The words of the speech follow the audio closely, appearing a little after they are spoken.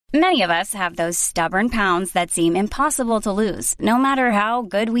Many of us have those stubborn pounds that seem impossible to lose, no matter how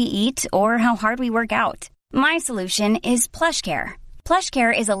good we eat or how hard we work out. My solution is PlushCare.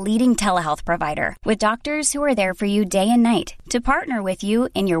 PlushCare is a leading telehealth provider with doctors who are there for you day and night to partner with you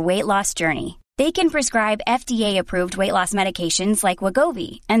in your weight loss journey. They can prescribe FDA-approved weight loss medications like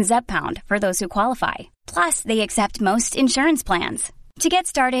Wegovy and Zepbound for those who qualify. Plus, they accept most insurance plans. To get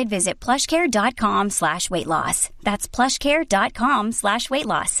started, visit plushcare.com/weightloss. That's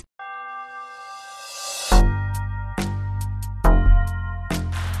plushcare.com/weightloss.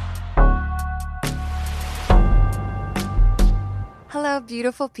 Hello,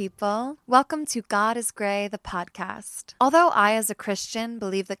 beautiful people. Welcome to God is Gray, the podcast. Although I, as a Christian,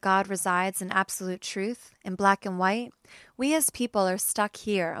 believe that God resides in absolute truth, in black and white, we as people are stuck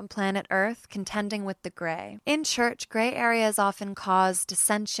here on planet Earth contending with the gray. In church, gray areas often cause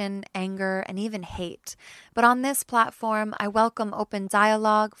dissension, anger, and even hate. But on this platform, I welcome open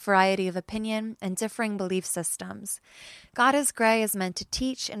dialogue, variety of opinion, and differing belief systems. God is Gray is meant to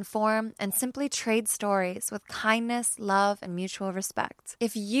teach, inform, and simply trade stories with kindness, love, and mutual respect.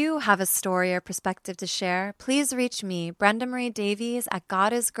 If you have a story or perspective to share, please reach me, Brenda Marie Davies, at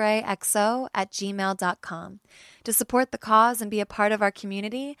godisgrayxo@gmail.com. To support the cause and be a part of our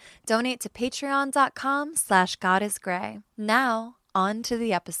community, donate to patreon.com/godisgray. Now, on to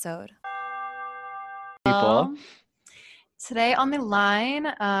the episode. People. Today on the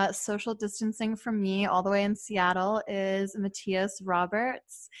line, social distancing from me all the way in Seattle, is Matthias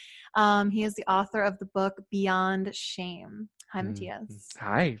Roberts. He is the author of the book Beyond Shame. Hi, Matthias.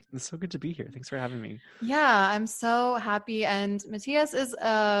 Hi, it's so good to be here. Thanks for having me. Yeah, I'm so happy. And Matthias is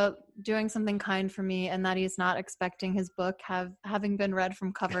doing something kind for me, and that he's not expecting his book having been read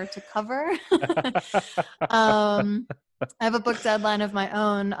from cover to cover. I have a book deadline of my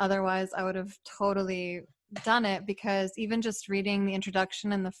own. Otherwise, I would have totally done it, because even just reading the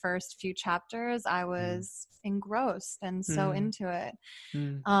introduction and the first few chapters, I was engrossed and so into it.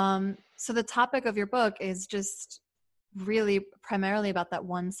 So the topic of your book is just really primarily about that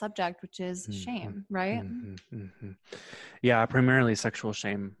one subject, which is shame, right? Yeah, primarily sexual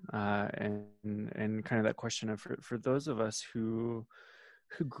shame, and kind of that question of for those of us who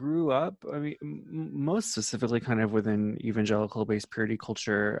grew up, I mean, most specifically kind of within evangelical-based purity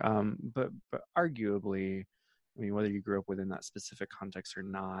culture, but arguably, I mean, whether you grew up within that specific context or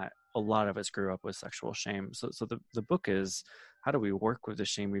not, a lot of us grew up with sexual shame. So the book is, how do we work with the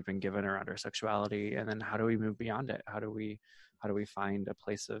shame we've been given around our sexuality, and then how do we move beyond it? How do we find a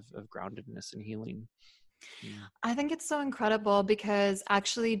place of groundedness and healing? I think it's so incredible, because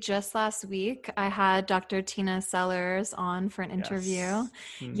actually just last week I had Dr. Tina Sellers on for an interview.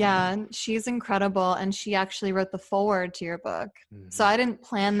 Yes. Yeah, she's incredible, and she actually wrote the foreword to your book. So I didn't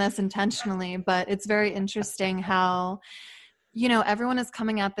plan this intentionally, but it's very interesting how, you know, everyone is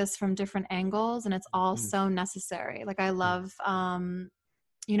coming at this from different angles, and it's all so necessary. Like, I love,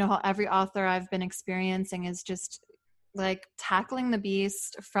 you know, how every author I've been experiencing is just like tackling the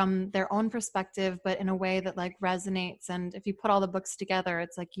beast from their own perspective, but in a way that like resonates. And if you put all the books together,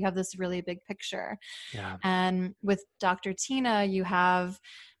 it's like you have this really big picture. Yeah. And with Dr. Tina, you have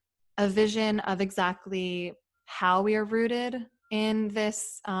a vision of exactly how we are rooted in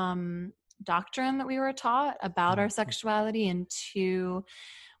this doctrine that we were taught about our sexuality, and to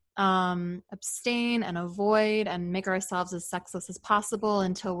abstain and avoid and make ourselves as sexless as possible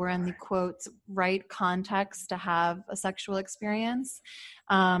until we're in the quote right context to have a sexual experience,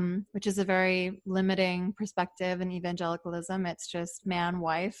 which is a very limiting perspective in evangelicalism. It's just man,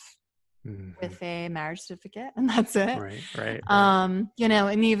 wife with a marriage certificate, and that's it. Right. You know,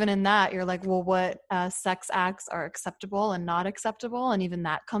 and even in that, you're like, well, what sex acts are acceptable and not acceptable? And even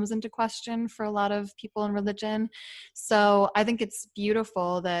that comes into question for a lot of people in religion. So I think it's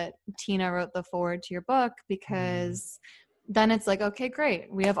beautiful that Tina wrote the foreword to your book, because then it's like, okay,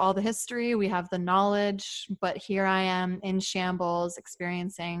 great. We have all the history, we have the knowledge, but here I am in shambles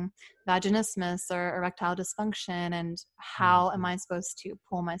experiencing vaginismus or erectile dysfunction. And how am I supposed to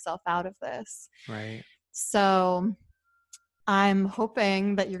pull myself out of this? Right. So I'm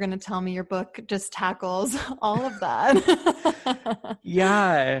hoping that you're going to tell me your book just tackles all of that.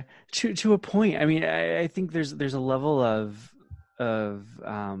 Yeah, to a point. I mean, I think there's a level of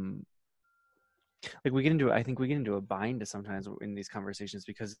like I think we get into a bind sometimes in these conversations,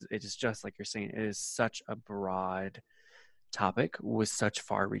 because it is just like you're saying, it is such a broad topic with such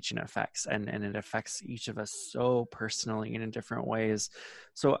far-reaching effects, and it affects each of us so personally and in different ways.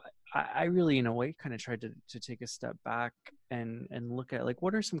 So I really, in a way, kind of tried to take a step back and look at, like,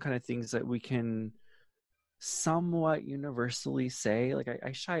 what are some kind of things that we can somewhat universally say. Like,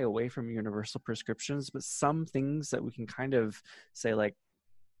 I shy away from universal prescriptions, but some things that we can kind of say, like,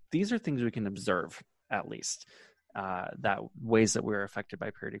 these are things we can observe, at least, that ways that we're affected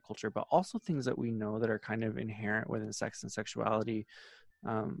by purity culture, but also things that we know that are kind of inherent within sex and sexuality.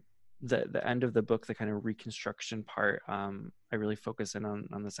 The end of the book, the kind of reconstruction part, I really focus in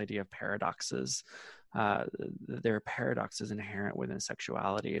on this idea of paradoxes. There are paradoxes inherent within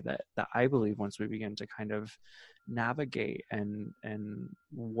sexuality that I believe once we begin to kind of navigate and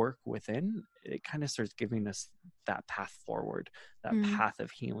work within, it kind of starts giving us that path forward, that path of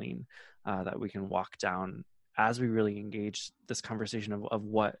healing that we can walk down as we really engage this conversation of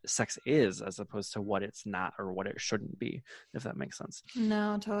what sex is, as opposed to what it's not or what it shouldn't be, if that makes sense.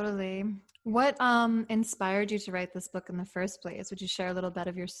 No, totally. What inspired you to write this book in the first place? Would you share a little bit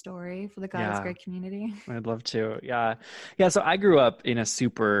of your story for the God is Grey community? I'd love to. Yeah. So I grew up in a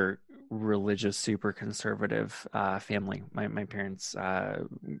super religious, super conservative family. My parents,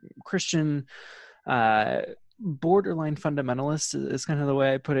 Christian, borderline fundamentalist is kind of the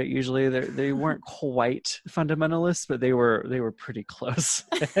way I put it. Usually they weren't quite fundamentalists, but they were pretty close.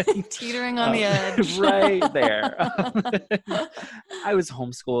 Teetering on the edge. Right there. I was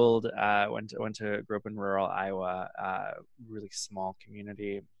homeschooled, grew up in rural Iowa, really small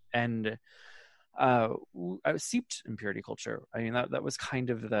community. And I was steeped in purity culture. I mean, that was kind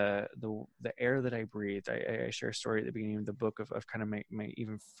of the air that I breathed. I share a story at the beginning of the book of kind of my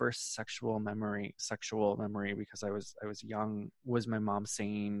even first sexual memory, because I was young, was my mom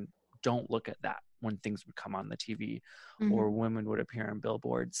saying, "Don't look at that," when things would come on the TV or women would appear on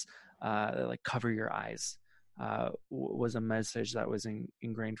billboards, like cover your eyes, was a message that was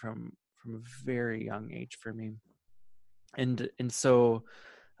ingrained from a very young age for me. And so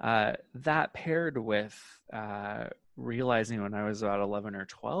that paired with realizing when I was about 11 or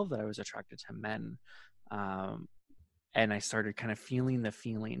 12 that I was attracted to men. And I started kind of feeling the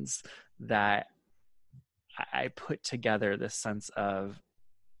feelings that I put together, this sense of,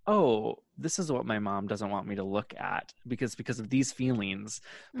 oh, this is what my mom doesn't want me to look at because of these feelings.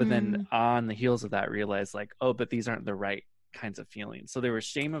 But then on the heels of that, realized like, oh, but these aren't the right kinds of feelings. So there was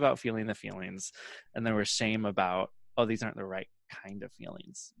shame about feeling the feelings, and there was shame about, oh, these aren't the right kind of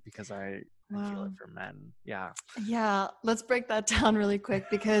feelings because I feel it for men. Yeah. Let's break that down really quick,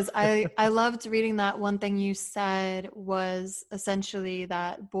 because I loved reading that. One thing you said was essentially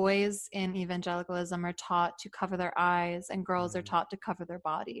that boys in evangelicalism are taught to cover their eyes and girls are taught to cover their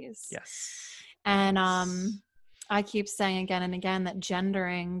bodies. Yes. And I keep saying again and again that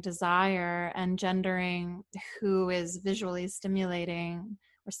gendering desire and gendering who is visually stimulating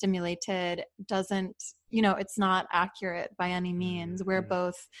or stimulated doesn't, it's not accurate by any means. We're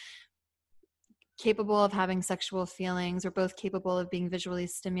both capable of having sexual feelings. We're both capable of being visually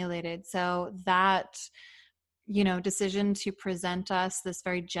stimulated. So that, decision to present us this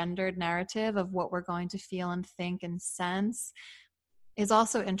very gendered narrative of what we're going to feel and think and sense is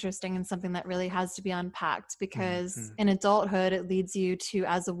also interesting, and something that really has to be unpacked, because in adulthood, it leads you to,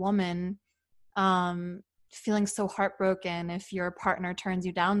 as a woman, feeling so heartbroken if your partner turns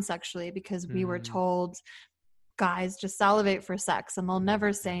you down sexually, because we were told guys just salivate for sex and they'll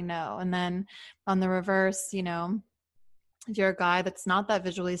never say no. And then on the reverse, if you're a guy that's not that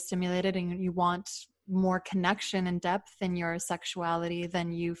visually stimulated and you want more connection and depth in your sexuality,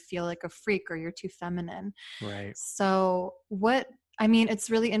 then you feel like a freak or you're too feminine. Right. So it's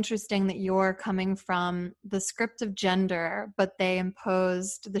really interesting that you're coming from the script of gender, but they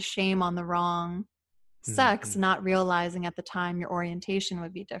imposed the shame on the wrong sex, not realizing at the time your orientation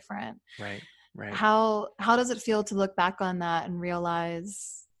would be different. Right. How does it feel to look back on that and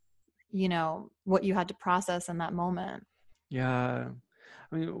realize, what you had to process in that moment? Yeah.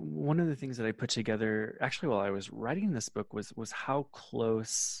 I mean, one of the things that I put together actually while I was writing this book was how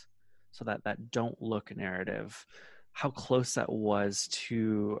close, so that don't look narrative, how close that was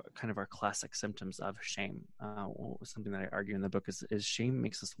to kind of our classic symptoms of shame. Something that I argue in the book is shame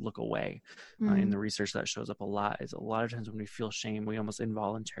makes us look away. In the research that shows up a lot of times when we feel shame, we almost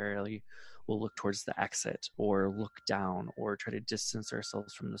involuntarily will look towards the exit or look down or try to distance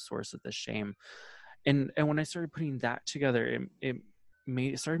ourselves from the source of the shame. And when I started putting that together,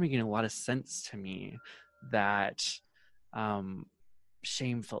 it started making a lot of sense to me that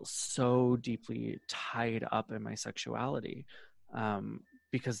shame felt so deeply tied up in my sexuality,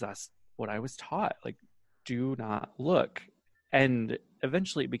 because that's what I was taught. Like, do not look. And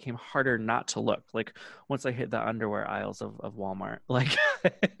eventually it became harder not to look. Like once I hit the underwear aisles of Walmart, like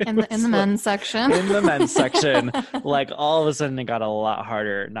in the men's section, like all of a sudden it got a lot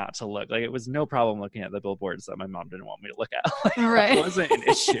harder not to look. Like it was no problem looking at the billboards that my mom didn't want me to look at. Like, right. That wasn't an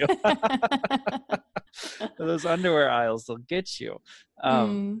issue. Those underwear aisles will get you.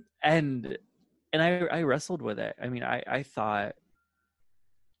 And I wrestled with it. I mean, I thought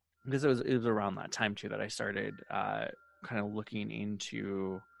because it was around that time too that I started kind of looking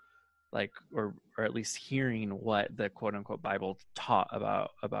into like, or at least hearing what the quote unquote Bible taught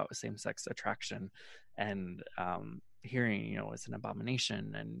about same-sex attraction, and hearing, you know, it's an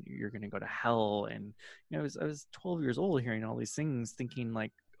abomination and you're going to go to hell. And, you know, I was 12 years old hearing all these things, thinking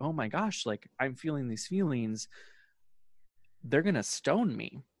like, oh my gosh, like I'm feeling these feelings. They're going to stone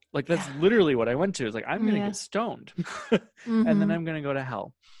me. Like that's literally what I went to. Is like, I'm going to get stoned and then I'm going to go to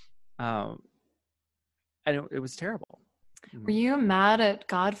hell. And it was terrible. Were you mad at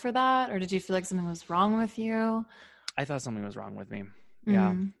God for that? Or did you feel like something was wrong with you? I thought something was wrong with me.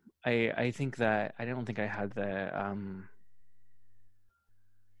 Yeah. I think that I don't think I had the,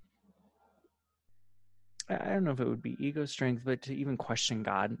 I don't know if it would be ego strength, but to even question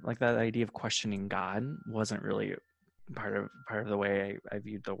God, like that idea of questioning God wasn't really part of the way I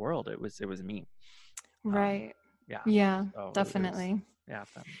viewed the world. It was me. Right. Yeah. Yeah, So definitely.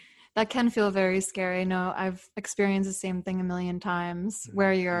 That can feel very scary. No, I've experienced the same thing a million times,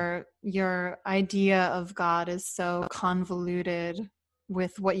 where your idea of God is so convoluted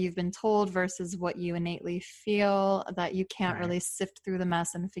with what you've been told versus what you innately feel that you can't really sift through the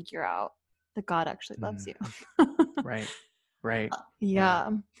mess and figure out that God actually loves you. Right.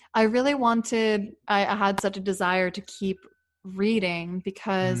 Yeah. I really I had such a desire to keep reading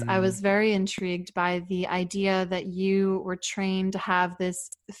because I was very intrigued by the idea that you were trained to have this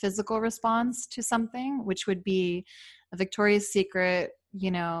physical response to something, which would be a Victoria's Secret,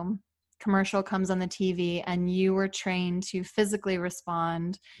 you know, commercial comes on the TV and you were trained to physically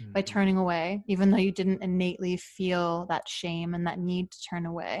respond by turning away, even though you didn't innately feel that shame and that need to turn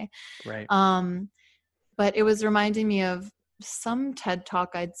away. Right. But it was reminding me of some TED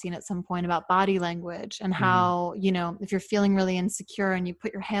talk I'd seen at some point about body language and how, you know, if you're feeling really insecure and you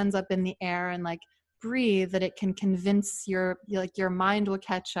put your hands up in the air and like breathe, that it can convince your mind will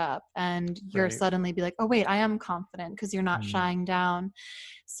catch up and you're suddenly be like, oh wait, I am confident, because you're not shying down.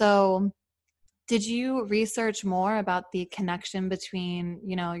 So did you research more about the connection between,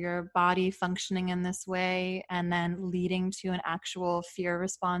 you know, your body functioning in this way and then leading to an actual fear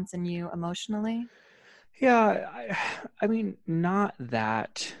response in you emotionally? Yeah, I mean, not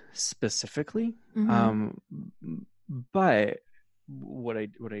that specifically, but what I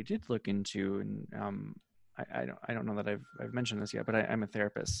did look into, and I don't know that I've mentioned this yet, but I'm a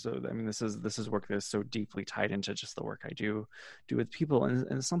therapist, so I mean this is work that is so deeply tied into just the work I do with people,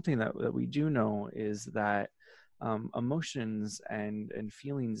 and something that we do know is that emotions and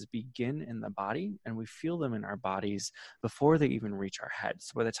feelings begin in the body, and we feel them in our bodies before they even reach our head.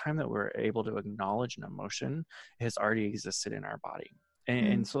 So by the time that we're able to acknowledge an emotion, it has already existed in our body.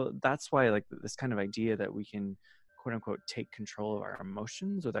 And so that's why, like, this kind of idea that we can quote unquote take control of our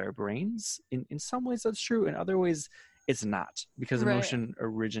emotions with our brains, in some ways that's true, in other ways it's not, because emotion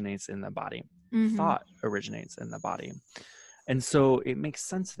originates in the body. Thought originates in the body. And so it makes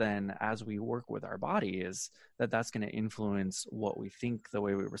sense then, as we work with our body, is that's going to influence what we think, the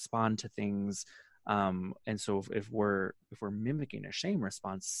way we respond to things. And so if we're mimicking a shame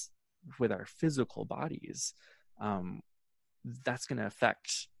response with our physical bodies, that's going to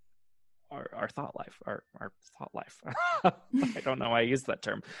affect our thought life, our thought life. I don't know why I use that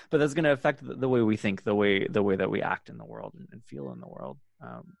term, but that's going to affect the way we think, the way that we act in the world and feel in the world.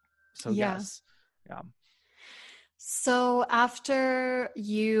 Yes. Yeah. So after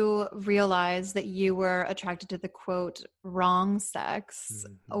you realized that you were attracted to the quote wrong sex,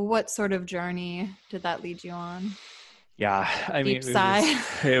 what sort of journey did that lead you on? Yeah, I mean, deep sigh.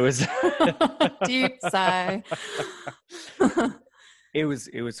 It was deep sigh. It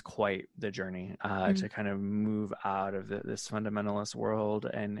was quite the journey to kind of move out of this fundamentalist world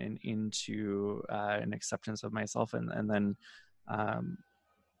and into an acceptance of myself, and then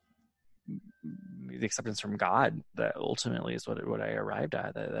the acceptance from God, that ultimately is what I arrived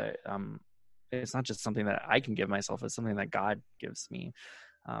at. That it's not just something that I can give myself; it's something that God gives me,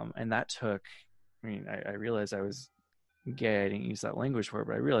 and that took. I mean, I realized I was gay. I didn't use that language for it,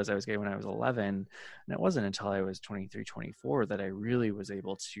 but I realized I was gay when I was 11, and it wasn't until I was 23, 24 that I really was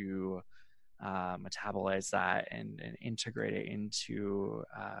able to metabolize that and integrate it into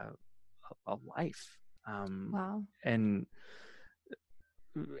a life. Wow. And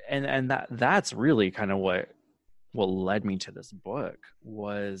that's really kind of what led me to this book,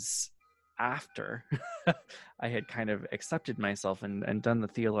 was after I had kind of accepted myself and done the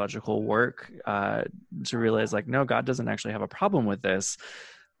theological work to realize, like, no, God doesn't actually have a problem with this.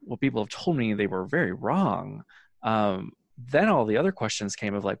 What people have told me, they were very wrong. then all the other questions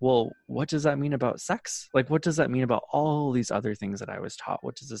came of like, well, what does that mean about sex? Like, what does that mean about all these other things that I was taught?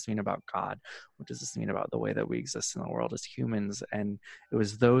 What does this mean about God? What does this mean about the way that we exist in the world as humans? And it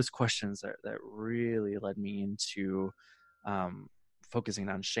was those questions that really led me into focusing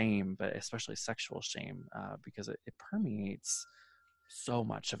on shame, but especially sexual shame, because it permeates so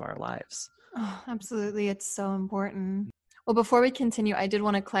much of our lives. Oh, absolutely. It's so important. Well, before we continue, I did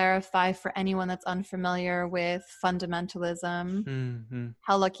want to clarify for anyone that's unfamiliar with fundamentalism, Mm-hmm.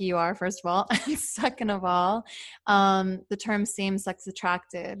 how lucky you are, first of all. And second of all, the term same-sex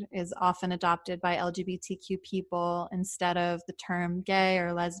attracted is often adopted by LGBTQ people instead of the term gay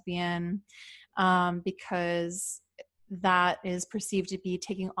or lesbian, because that is perceived to be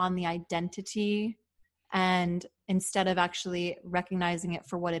taking on the identity, and instead of actually recognizing it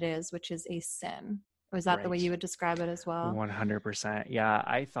for what it is, which is a sin. Was that the way you would describe it as well? 100%. Yeah,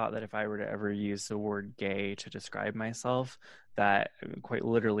 I thought that if I were to ever use the word gay to describe myself, that quite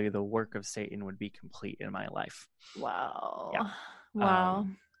literally the work of Satan would be complete in my life. Wow. Yeah. Wow.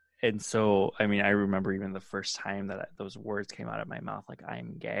 And so, I mean, I remember even the first time that those words came out of my mouth, like,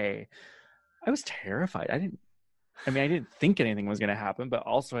 I'm gay, I was terrified. I didn't think anything was going to happen, but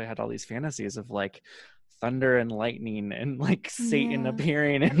also I had all these fantasies of like thunder and lightning and like Satan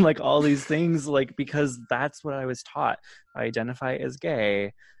appearing and like all these things, like, because that's what I was taught. I identify as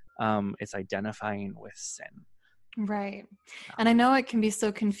gay. It's identifying with sin. Right. And I know it can be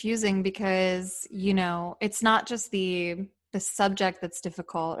so confusing because, it's not just the subject that's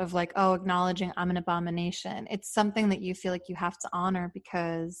difficult of like, oh, acknowledging I'm an abomination. It's something that you feel like you have to honor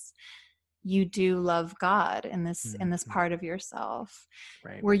because you do love God in this part of yourself.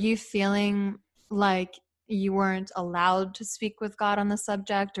 Right. Were you feeling like you weren't allowed to speak with God on the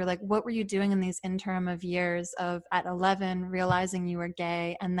subject, or like what were you doing in these interim of years of at 11 realizing you were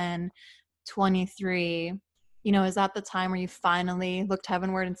gay, and then 23, is that the time where you finally looked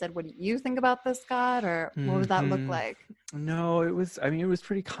heavenward and said, what do you think about this, God? Or what would that look like? No, it was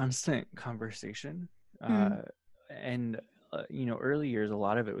pretty constant conversation. And early years, a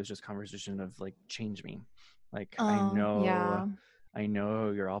lot of it was just conversation of like, change me. Like, I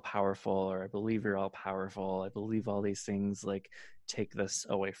know you're all powerful, or I believe you're all powerful. I believe all these things, like, take this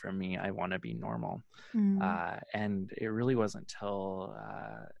away from me. I want to be normal. And it really wasn't until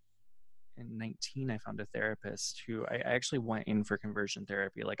in 19, I found a therapist who I actually went in for conversion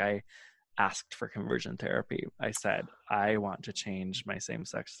therapy. Like, I asked for conversion therapy. I said, I want to change my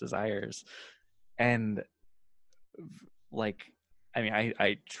same-sex desires. And like, I mean,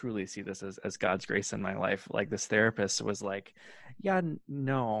 I truly see this as God's grace in my life. Like, this therapist was like, yeah,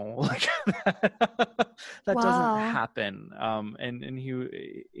 no, like that doesn't happen. And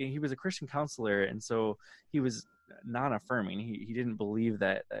he was a Christian counselor. And so he was non-affirming. He didn't believe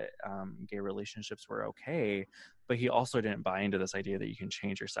that gay relationships were okay, but he also didn't buy into this idea that you can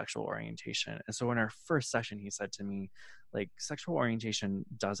change your sexual orientation. And so in our first session, he said to me, like, sexual orientation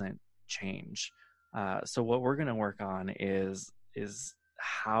doesn't change. So what we're going to work on is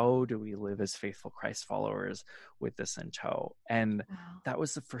how do we live as faithful Christ followers with this in tow? And that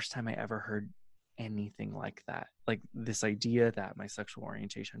was the first time I ever heard anything like that. Like, this idea that my sexual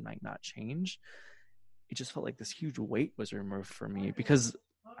orientation might not change. It just felt like this huge weight was removed from me, because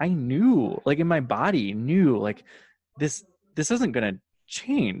I knew, like, in my body knew, like, this isn't going to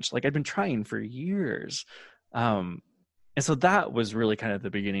change. Like, I've been trying for years. And so that was really kind of the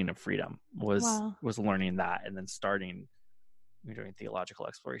beginning of freedom, was learning that, and then starting doing theological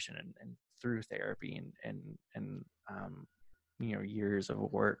exploration and through therapy and years of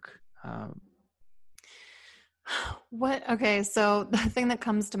work. Okay, so the thing that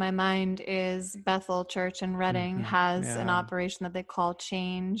comes to my mind is Bethel Church in Reading has an operation that they call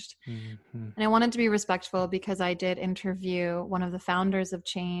Changed. And I wanted to be respectful because I did interview one of the founders of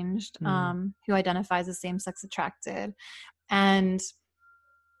Changed, who identifies as same-sex attracted. And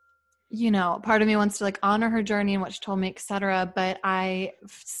part of me wants to like honor her journey and what she told me, etc. But I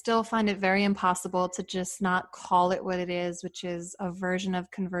still find it very impossible to just not call it what it is, which is a version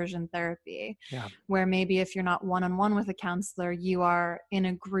of conversion therapy, where maybe if you're not one-on-one with a counselor, you are in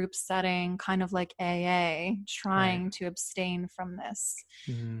a group setting, kind of like AA, trying to abstain from this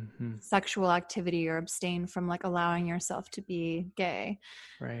sexual activity, or abstain from like allowing yourself to be gay.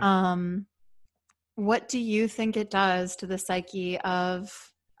 What do you think it does to the psyche of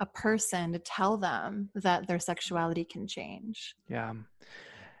a person to tell them that their sexuality can change?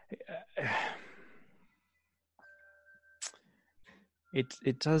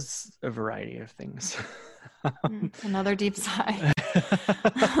 It does a variety of things. Another deep sigh.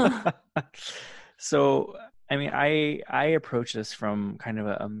 So I mean, I approach this from kind of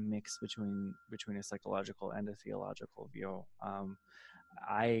a mix between a psychological and a theological view.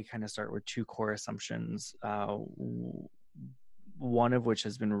 I kind of start with two core assumptions. One of which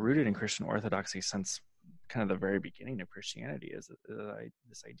has been rooted in Christian orthodoxy since kind of the very beginning of Christianity, is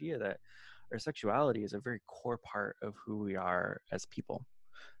this idea that our sexuality is a very core part of who we are as people.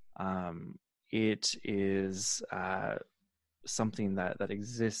 It is something that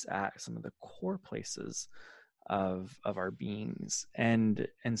exists at some of the core places of our beings, and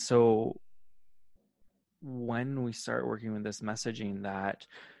so when we start working with this messaging that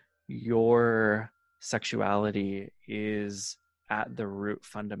your sexuality is at the root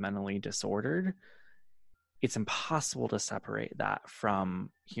fundamentally disordered, it's impossible to separate that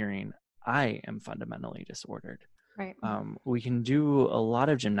from hearing I am fundamentally disordered. Right. We can do a lot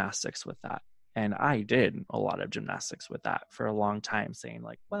of gymnastics with that. And I did a lot of gymnastics with that for a long time, saying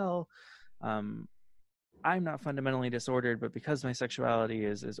like, well, I'm not fundamentally disordered, but because my sexuality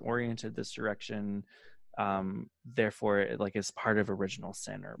is oriented this direction, therefore it like is part of original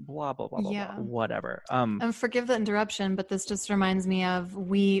sin, or blah blah blah blah, Yeah. blah, whatever. And forgive the interruption, but this just reminds me of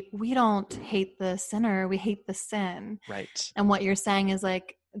we don't hate the sinner, we hate the sin. Right. And what you're saying is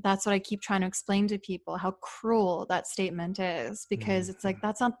like, that's what I keep trying to explain to people, how cruel that statement is, because it's like,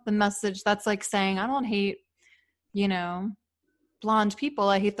 that's not the message. That's like saying, I don't hate, blonde people,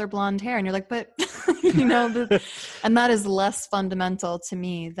 I hate their blonde hair. And you're like, but and that is less fundamental to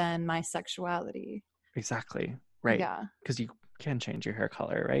me than my sexuality. Exactly. Right. Yeah. Because you can change your hair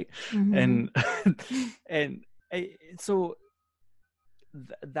color, right? Mm-hmm. And so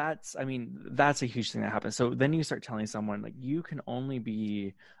that's a huge thing that happens. So then you start telling someone like, you can only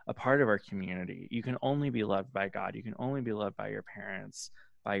be a part of our community, you can only be loved by God, you can only be loved by your parents,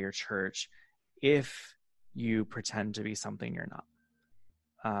 by your church, if you pretend to be something you're not.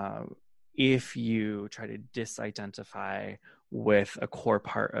 If you try to disidentify with a core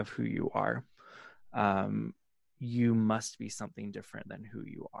part of who you are, you must be something different than who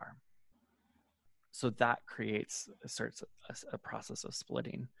you are. So that starts a process of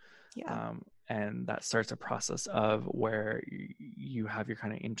splitting. Yeah. And that starts a process of where you have your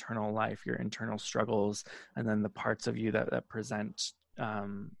kind of internal life, your internal struggles, and then the parts of you that present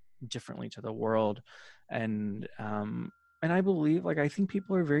differently to the world. And I believe, like, I think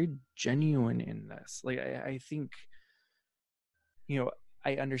people are very genuine in this. Like, I think,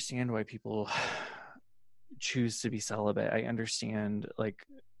 I understand why people choose to be celibate. I understand, like,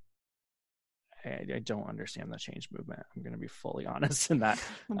 I don't understand the change movement. I'm going to be fully honest in that.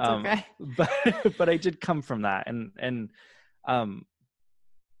 That's okay. But I did come from that, and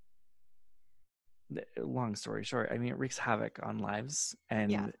long story short, I mean, it wreaks havoc on lives,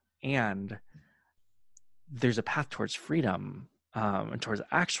 and there's a path towards freedom, and towards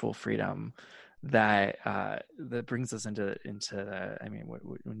actual freedom that brings us into I mean,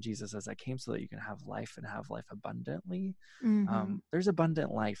 when Jesus says, I came so that you can have life and have life abundantly. Mm-hmm. There's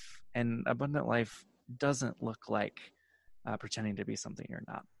abundant life, and abundant life doesn't look like pretending to be something you're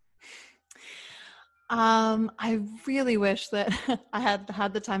not. I really wish that I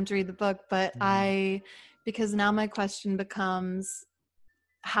had the time to read the book, but because now my question becomes,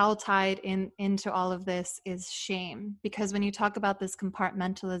 how tied into all of this is shame. Because when you talk about this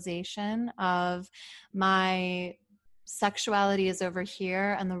compartmentalization of my sexuality is over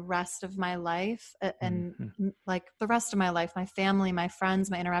here and the rest of my life, and like the rest of my life, my family, my friends,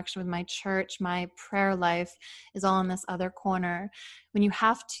 my interaction with my church, my prayer life is all in this other corner. When you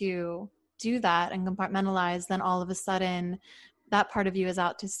have to do that and compartmentalize, then all of a sudden that part of you is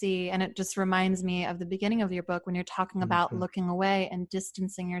out to sea. And it just reminds me of the beginning of your book when you're talking about looking away and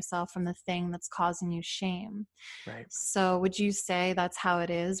distancing yourself from the thing that's causing you shame. Right. So would you say that's how it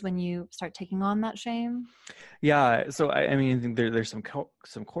is when you start taking on that shame? Yeah. So I mean, I think there's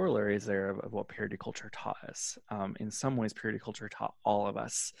some corollaries there of what purity culture taught us. In some ways, purity culture taught all of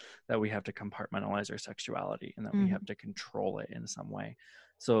us that we have to compartmentalize our sexuality and that we have to control it in some way.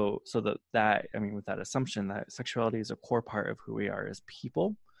 So that I mean, with that assumption that sexuality is a core part of who we are as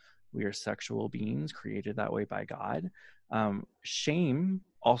people, we are sexual beings created that way by God. Shame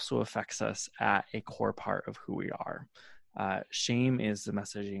also affects us at a core part of who we are. Shame is the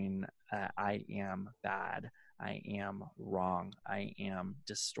messaging, I am bad, I am wrong, I am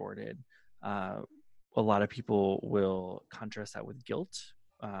distorted. A lot of people will contrast that with guilt,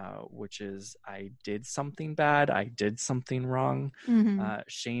 which is I did something bad, I did something wrong.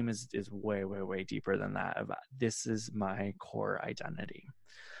 Shame is way, way, way deeper than that. This is my core identity.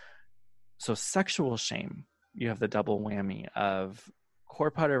 So sexual shame, you have the double whammy of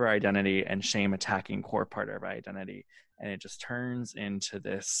core part of our identity and shame attacking core part of our identity. And it just turns into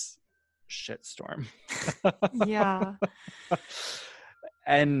this shitstorm. Yeah.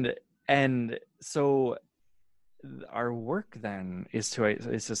 And so our work then is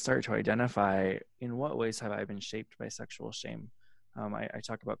to start to identify, in what ways have I been shaped by sexual shame. I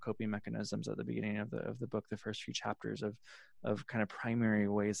talk about coping mechanisms at the beginning of the book, the first few chapters of kind of primary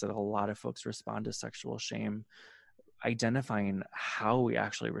ways that a lot of folks respond to sexual shame, identifying how we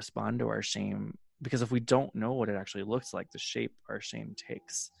actually respond to our shame. Because if we don't know what it actually looks like, the shape our shame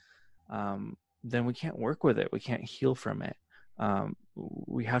takes, then we can't work with it. We can't heal from it.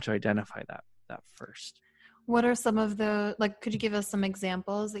 We have to identify that first. What are some of the, could you give us some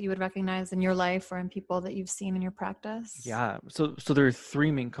examples that you would recognize in your life or in people that you've seen in your practice? Yeah. So there are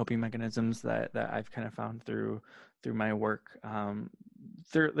three main coping mechanisms that I've kind of found through my work.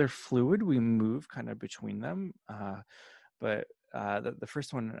 They're fluid. We move kind of between them. But the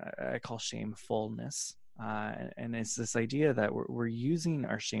first one I call shamefulness. And it's this idea that we're using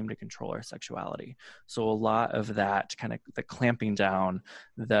our shame to control our sexuality. So a lot of that kind of the clamping down,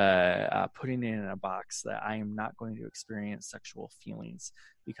 the putting it in a box that I am not going to experience sexual feelings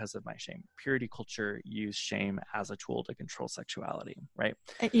because of my shame. Purity culture used shame as a tool to control sexuality, right?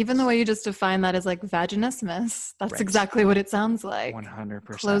 Even the way you just define that as vaginismus, that's right. Exactly what it sounds like. 100%.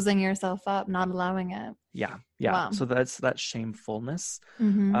 Closing yourself up, not allowing it. Yeah. Wow. So that's shamefulness.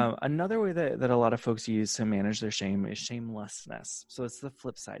 Mm-hmm. Another way that a lot of folks use to manage their shame is shamelessness. So it's the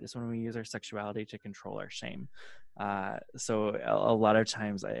flip side. It's when we use our sexuality to control our shame. So a lot of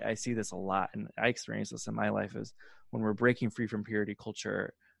times I see this a lot, and I experience this in my life, is when we're breaking free from purity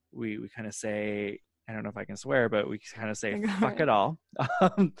culture, we kind of say, I don't know if I can swear, but we kind of say, fuck it all.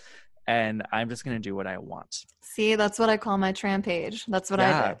 And I'm just going to do what I want. See, that's what I call my trampage. That's what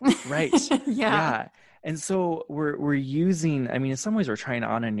I do. Right. Yeah. And so we're using, I mean, in some ways we're trying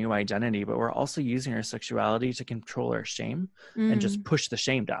on a new identity, but we're also using our sexuality to control our shame and just push the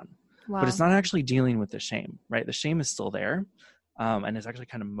shame down. Wow. But it's not actually dealing with the shame, right? The shame is still there. And it's actually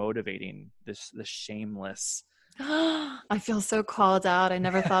kind of motivating this shameless. I feel so called out. I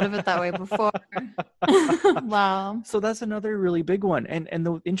never thought of it that way before. Wow. So that's another really big one. And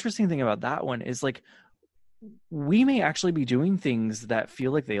the interesting thing about that one is we may actually be doing things that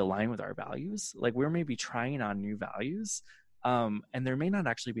feel like they align with our values. We may be trying on new values. And there may not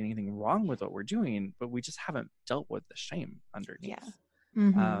actually be anything wrong with what we're doing, but we just haven't dealt with the shame underneath. Yeah.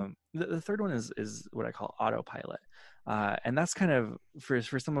 Mm-hmm. The third one is what I call autopilot. And that's kind of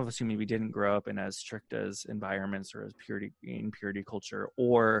for some of us who maybe didn't grow up in as strict as environments or as purity culture,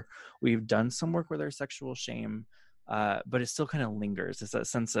 or we've done some work with our sexual shame, but it still kind of lingers. It's that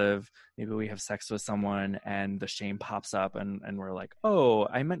sense of maybe we have sex with someone and the shame pops up and we're like, oh,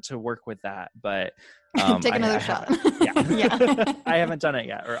 I meant to work with that, but take another shot. Yeah. I haven't done it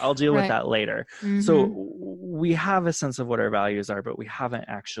yet, or I'll deal with that later. Mm-hmm. So we have a sense of what our values are, but we haven't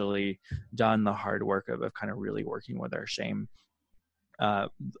actually done the hard work of kind of really working with our shame.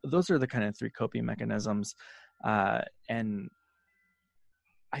 Those are the kind of three coping mechanisms. And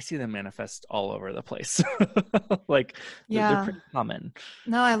I see them manifest all over the place. They're pretty common.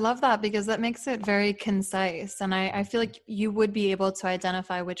 No, I love that because that makes it very concise. And I feel like you would be able to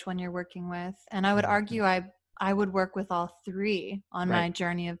identify which one you're working with. And I would argue I would work with all three on my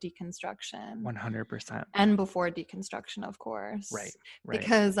journey of deconstruction. 100%. And before deconstruction, of course. Right.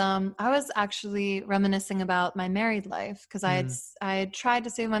 Because I was actually reminiscing about my married life because I had tried to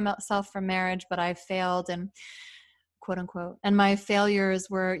save myself from marriage, but I failed, and quote unquote. And my failures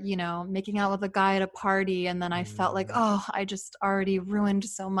were, making out with a guy at a party. And then I felt like, oh, I just already ruined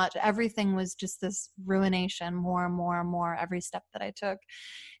so much. Everything was just this ruination, more and more and more every step that I took.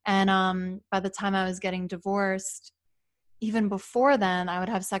 And by the time I was getting divorced, even before then, I would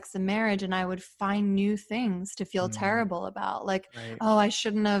have sex in marriage and I would find new things to feel terrible about. Oh, I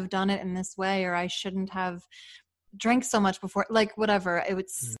shouldn't have done it in this way, or I shouldn't have drank so much before, whatever. It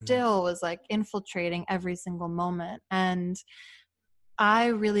would still was infiltrating every single moment. And I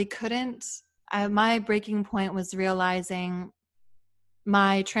really couldn't, my breaking point was realizing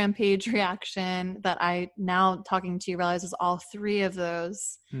my trampage reaction that I now talking to you realize was all three of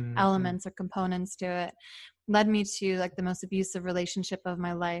those elements or components to it led me to the most abusive relationship of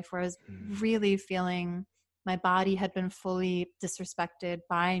my life, where I was really feeling my body had been fully disrespected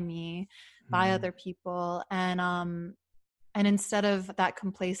by me, by other people. And instead of that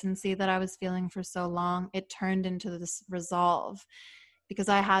complacency that I was feeling for so long, it turned into this resolve, because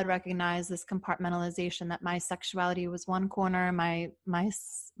I had recognized this compartmentalization that my sexuality was one corner, my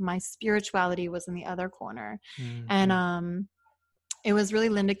spirituality was in the other corner. And It was really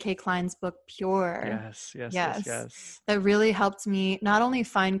Linda K. Klein's book, Pure. Yes. That really helped me not only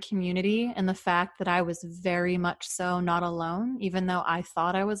find community and the fact that I was very much so not alone, even though I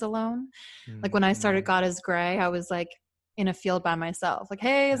thought I was alone. Like when I started God is Gray, I was like in a field by myself. Like,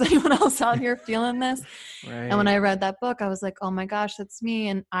 hey, is anyone else out here feeling this? Right. And when I read that book, I was like, oh my gosh, that's me.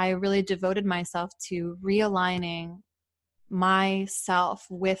 And I really devoted myself to realigning myself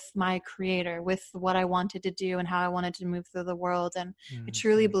with my creator, with what I wanted to do and how I wanted to move through the world. And I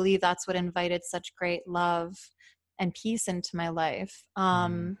truly believe that's what invited such great love and peace into my life.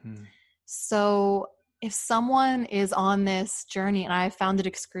 So if someone is on this journey, and I found it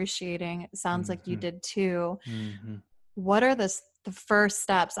excruciating, it sounds like you did too, what are the first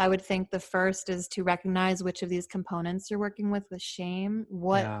steps? I would think the first is to recognize which of these components you're working with shame.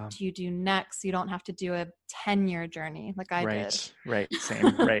 What do you do next? You don't have to do a 10-year journey like I did. Right.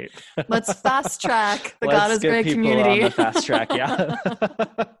 Same. Right. Let's fast track the God is Great community. On the fast track. Yeah.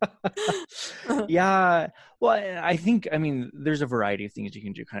 Yeah. Well, I think, there's a variety of things you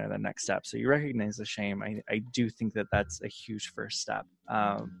can do kind of the next step. So you recognize the shame. I do think that that's a huge first step.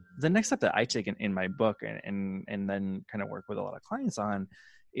 The next step that I take in my book and then kind of work with a lot of clients on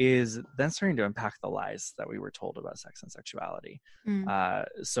is then starting to unpack the lies that we were told about sex and sexuality.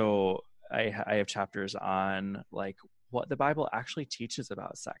 So I have chapters on like what the Bible actually teaches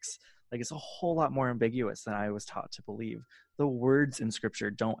about sex. Like it's a whole lot more ambiguous than I was taught to believe. The words in scripture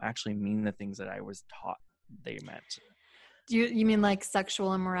don't actually mean the things that I was taught they meant. You mean like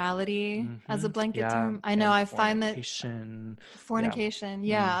sexual immorality as a blanket term? I know I find that fornication.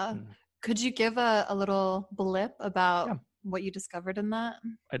 Yeah. Could you give a little blip about what you discovered in that?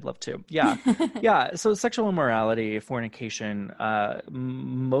 I'd love to. Yeah. So sexual immorality, fornication,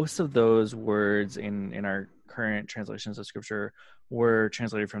 most of those words in our current translations of scripture were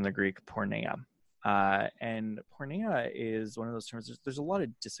translated from the Greek porneia. And porneia is one of those terms. There's a lot of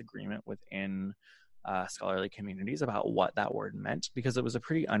disagreement within scholarly communities about what that word meant because it was a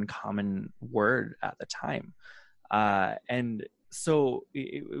pretty uncommon word at the time. And so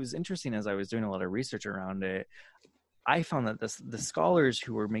it was interesting as I was doing a lot of research around it. I found that the scholars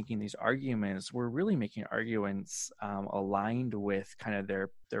who were making these arguments were really making arguments aligned with kind of their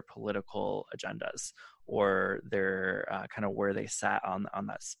political agendas or their kind of where they sat on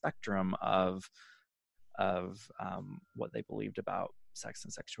that spectrum of what they believed about sex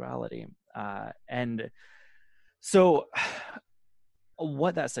and sexuality. And so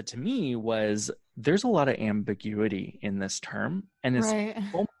what that said to me was there's a lot of ambiguity in this term. And it's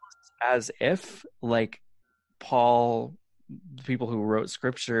almost as if like Paul, the people who wrote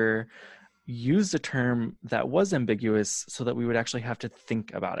scripture, used a term that was ambiguous so that we would actually have to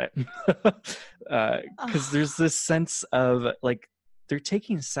think about it. Because there's this sense of like, they're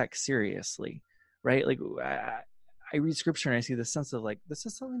taking sex seriously, right? Like I read scripture and I see this sense of like, this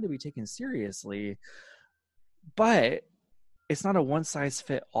is something to be taken seriously, but it's not a one size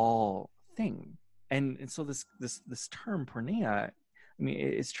fit all thing. And so this term porneia,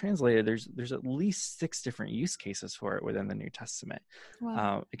 it's translated, there's at least 6 different use cases for it within the New Testament.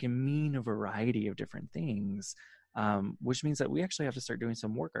 Wow. It can mean a variety of different things, which means that we actually have to start doing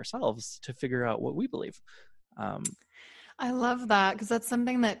some work ourselves to figure out what we believe. I love that because that's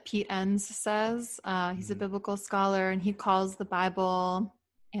something that Pete Enns says. He's a biblical scholar and he calls the Bible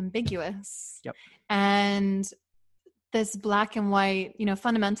ambiguous. Yep. And this black and white,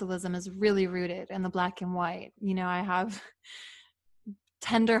 fundamentalism is really rooted in the black and white. I have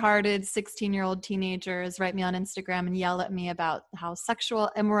tender-hearted 16-year-old teenagers write me on Instagram and yell at me about how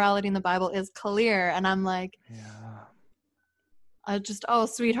sexual immorality in the Bible is clear. And I'm like, oh,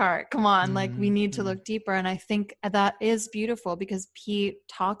 sweetheart, come on. Like we need to look deeper. And I think that is beautiful because Pete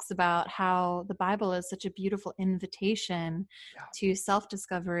talks about how the Bible is such a beautiful invitation to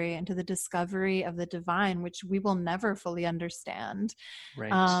self-discovery and to the discovery of the divine, which we will never fully understand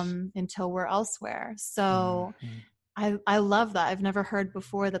until we're elsewhere. So I love that. I've never heard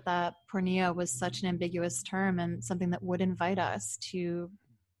before that porneia was such an ambiguous term and something that would invite us to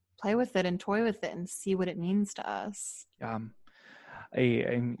play with it and toy with it and see what it means to us.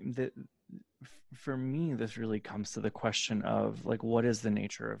 For me, this really comes to the question of like, what is the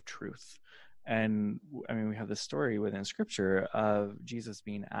nature of truth? And we have this story within scripture of Jesus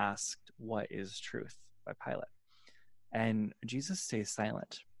being asked, what is truth by Pilate? And Jesus stays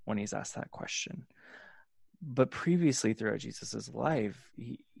silent when he's asked that question. But previously throughout Jesus's life,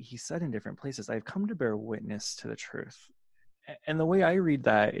 he said in different places, I've come to bear witness to the truth. And the way I read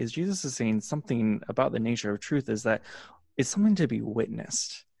that is Jesus is saying something about the nature of truth is that it's something to be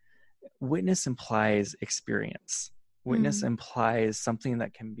witnessed. Witness implies experience. Witness implies something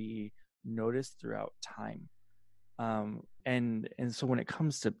that can be noticed throughout time. And so when it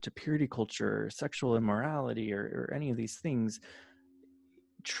comes to purity culture, sexual immorality, or any of these things,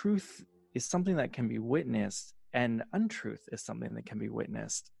 truth is something that can be witnessed, and untruth is something that can be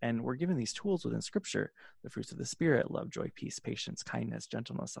witnessed. And we're given these tools within Scripture: the fruits of the Spirit, love, joy, peace, patience, kindness,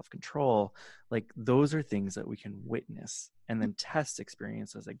 gentleness, self-control. Like, those are things that we can witness and then test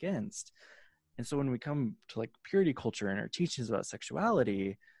experiences against. And so when we come to like purity culture and our teachings about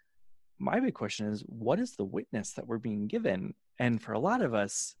sexuality, my big question is, what is the witness that we're being given? And for a lot of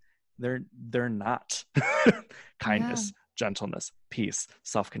us, they're not kindness, gentleness, peace,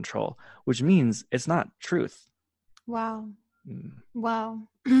 self-control, which means it's not truth. Wow. Wow.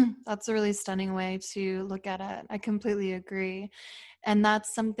 That's a really stunning way to look at it. I completely agree. And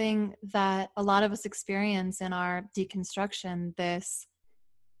that's something that a lot of us experience in our deconstruction, this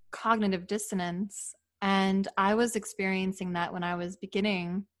cognitive dissonance. And I was experiencing that when I was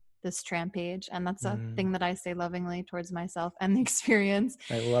beginning this trampage. And that's a thing that I say lovingly towards myself and the experience.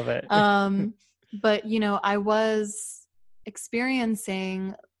 I love it. But, you know, I was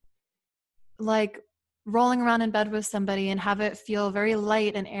experiencing like rolling around in bed with somebody and have it feel very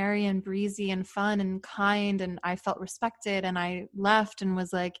light and airy and breezy and fun and kind. And I felt respected, and I left and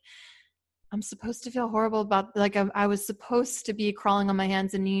was like, I'm supposed to feel horrible about, like, I was supposed to be crawling on my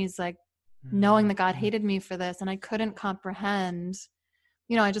hands and knees, like knowing that God hated me for this. And I couldn't comprehend,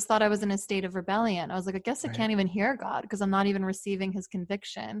 you know, I just thought I was in a state of rebellion. I was like, I guess I can't even hear God because I'm not even receiving his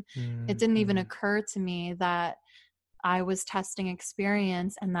conviction. It didn't even occur to me that I was testing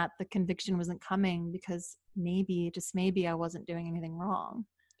experience and that the conviction wasn't coming because maybe, just maybe, I wasn't doing anything wrong.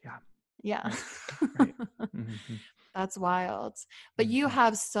 Yeah. Right. That's wild. But you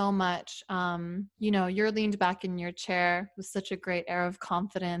have so much, you know, you're leaned back in your chair with such a great air of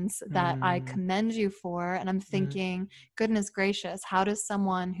confidence that I commend you for. And I'm thinking, goodness gracious, how does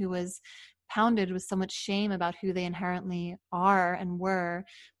someone who was pounded with so much shame about who they inherently are and were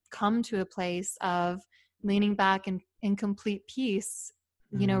come to a place of leaning back in complete peace,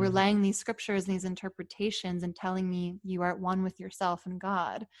 you know, relaying these scriptures and these interpretations and telling me you are at one with yourself and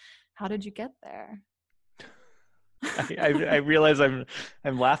God? How did you get there? I realize I'm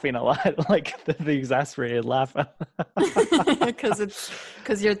laughing a lot, like the exasperated laugh. Because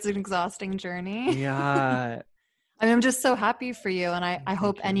it's an exhausting journey. Yeah. I mean, I'm just so happy for you. And I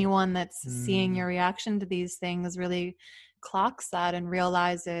hope anyone that's seeing your reaction to these things really clocks that and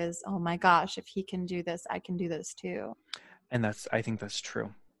realizes, oh my gosh, if he can do this, I can do this too. And I think that's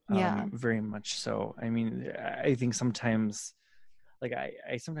true. Yeah. Very much so. I mean, I think sometimes, like,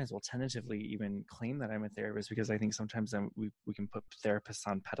 I sometimes will tentatively even claim that I'm a therapist because I think sometimes we can put therapists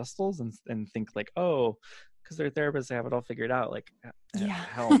on pedestals and think like, oh, because they're therapists, they have it all figured out. Like,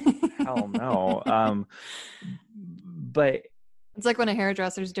 hell no. But it's like when a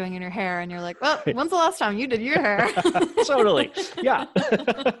hairdresser's doing in your hair and you're like, well, when's the last time you did your hair? Totally. Yeah.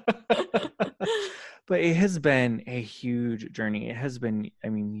 But it has been a huge journey. It has been, I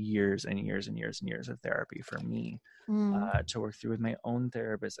mean, years and years and years and years of therapy for me to work through with my own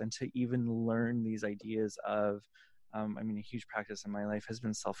therapist and to even learn these ideas of, I mean, a huge practice in my life has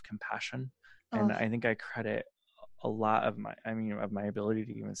been self-compassion. And I think I credit a lot of my ability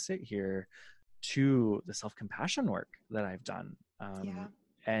to even sit here to the self-compassion work that I've done.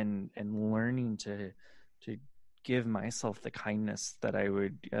 And learning to give myself the kindness that I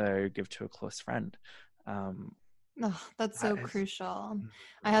would give to a close friend. That's so crucial.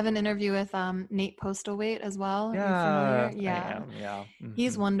 I have an interview with Nate Postlethwaite as well. Yeah, are you familiar? Yeah. I am, yeah.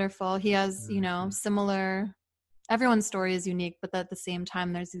 He's wonderful. He has, you know, similar, everyone's story is unique, but at the same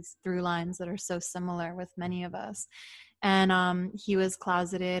time, there's these through lines that are so similar with many of us. And he was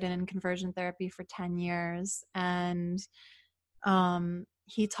closeted and in conversion therapy for 10 years. And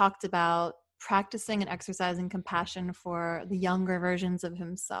he talked about practicing and exercising compassion for the younger versions of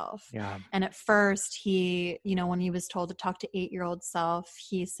himself. Yeah. And at first he, you know, when he was told to talk to 8-year-old self,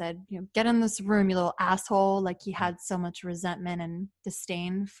 he said, you know, get in this room, you little asshole. Like, he had so much resentment and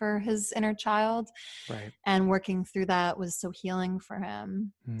disdain for his inner child. Right. And working through that was so healing for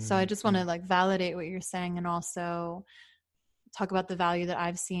him. So I just want to like validate what you're saying and also talk about the value that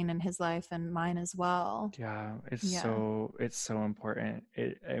I've seen in his life and mine as well. Yeah. It's so important.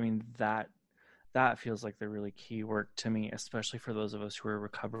 I mean, that feels like the really key work to me, especially for those of us who are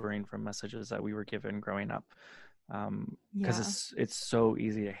recovering from messages that we were given growing up. Because it's so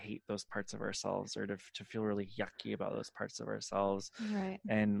easy to hate those parts of ourselves or to feel really yucky about those parts of ourselves. Right.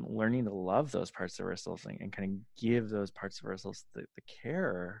 And learning to love those parts of ourselves and kind of give those parts of ourselves the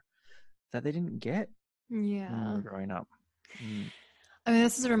care that they didn't get when we were growing up. I mean,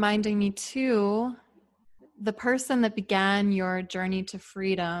 this is reminding me too, the person that began your journey to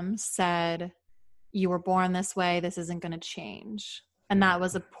freedom said, you were born this way, this isn't going to change. And that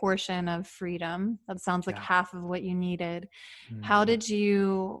was a portion of freedom. That sounds like half of what you needed. How did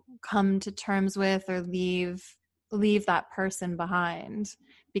you come to terms with or leave that person behind?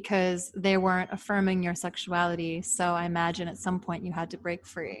 Because they weren't affirming your sexuality. So I imagine at some point you had to break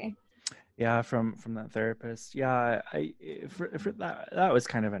free. Yeah, from that therapist. Yeah, for that was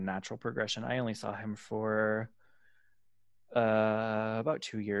kind of a natural progression. I only saw him for about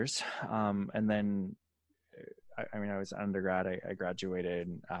 2 years, and then I mean, I was undergrad. I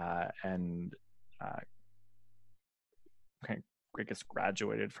graduated, and kind of, I guess,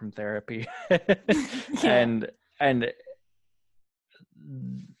 graduated from therapy, and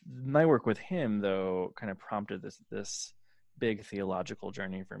my work with him, though, kind of prompted this big theological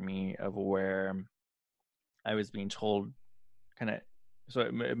journey for me of where I was being told kind of, so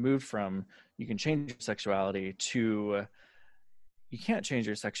it moved from you can change your sexuality to you can't change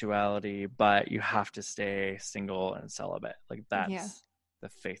your sexuality, but you have to stay single and celibate. Like that's the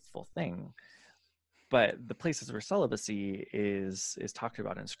faithful thing. But the places where celibacy is talked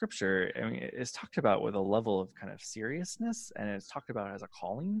about in scripture, I mean, it's talked about with a level of kind of seriousness, and it's talked about as a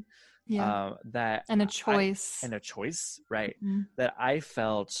calling. That and a choice. Right. Mm-hmm. That I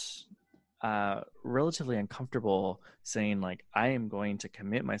felt relatively uncomfortable saying, like, I am going to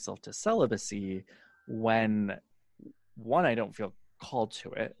commit myself to celibacy when, one, I don't feel called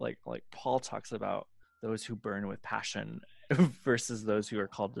to it. Like Paul talks about those who burn with passion versus those who are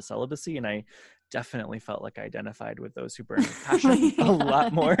called to celibacy. And I definitely felt like I identified with those who burn with passion a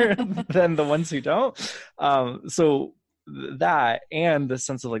lot more than the ones who don't. So that, and the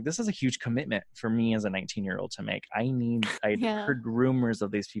sense of like, this is a huge commitment for me as a 19-year-old to make. I heard rumors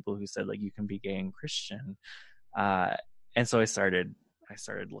of these people who said, like, you can be gay and Christian. And so I started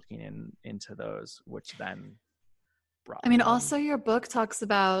looking into those, which then brought me also your book talks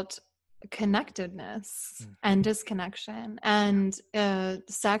about connectedness and disconnection, and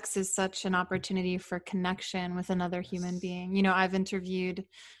sex is such an opportunity for connection with another human being. You know, I've interviewed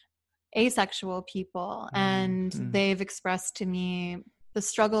asexual people, and they've expressed to me the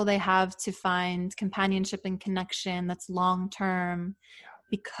struggle they have to find companionship and connection that's long term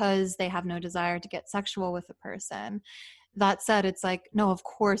because they have no desire to get sexual with a person. That said, it's like, no, of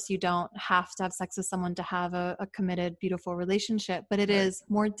course you don't have to have sex with someone to have a committed, beautiful relationship, but it is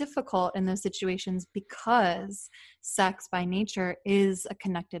more difficult in those situations because sex by nature is a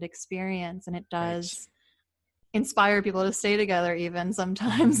connected experience, and it does inspire people to stay together even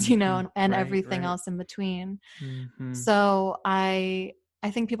sometimes, you know, and everything else in between. So I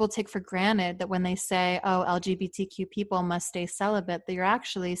think people take for granted that when they say, oh, LGBTQ people must stay celibate, that you're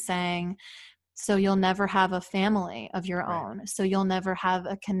actually saying, so you'll never have a family of your own. So you'll never have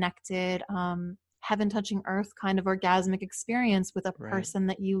a connected, heaven touching earth kind of orgasmic experience with a person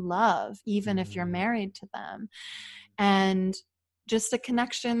that you love, even if you're married to them. And just a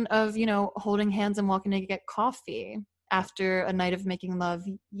connection of, you know, holding hands and walking to get coffee after a night of making love.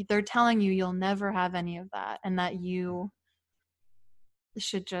 They're telling you you'll never have any of that, and that you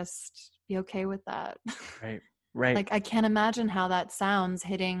should just be okay with that. Right. Like, I can't imagine how that sounds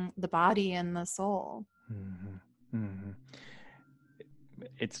hitting the body and the soul.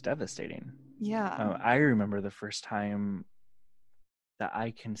 It's devastating. Yeah. I remember the first time that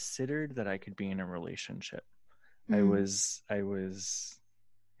I considered that I could be in a relationship. I was, I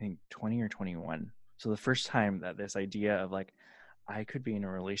think 20 or 21. So the first time that this idea of like, I could be in a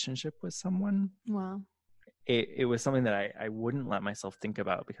relationship with someone. Wow. It was something that I wouldn't let myself think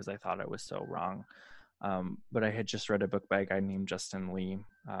about because I thought I was so wrong. But I had just read a book by a guy named Justin Lee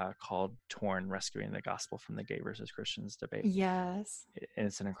called Torn, Rescuing the Gospel from the Gay versus Christians Debate. Yes. And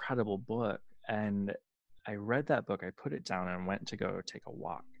it's an incredible book. And I read that book, I put it down and went to go take a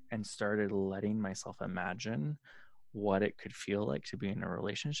walk and started letting myself imagine what it could feel like to be in a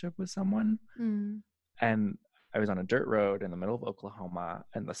relationship with someone. And I was on a dirt road in the middle of Oklahoma,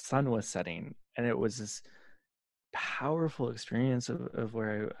 and the sun was setting, and it was this powerful experience of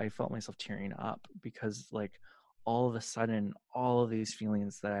where I felt myself tearing up, because like all of a sudden all of these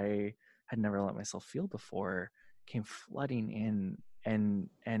feelings that I had never let myself feel before came flooding in, and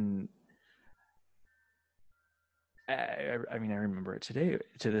I mean, I remember it to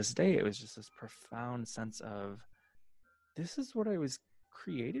this day. It was just this profound sense of, this is what I was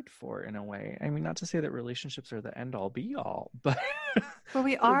created for, in a way. I mean, not to say that relationships are the end all be all, but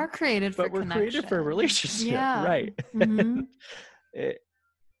we are created for connection. Created for a relationship, right? And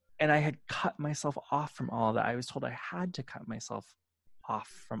I had cut myself off from all of that. I was told I had to cut myself off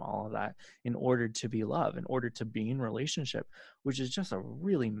from all of that in order to be loved, in order to be in relationship, which is just a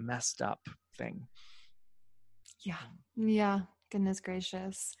really messed up thing. Yeah. Goodness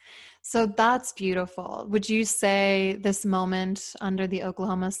gracious. So that's beautiful. Would you say this moment under the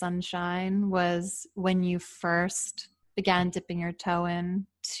Oklahoma sunshine was when you first began dipping your toe in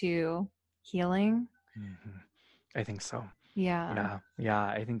to healing? Mm-hmm. I think so. Yeah. Yeah.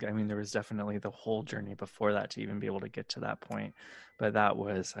 I think, I mean, there was definitely the whole journey before that to even be able to get to that point. But that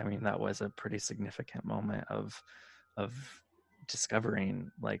was a pretty significant moment of discovering,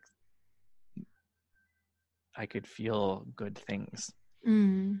 like, I could feel good things.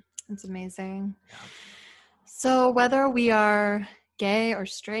 That's amazing. Yeah. So whether we are gay or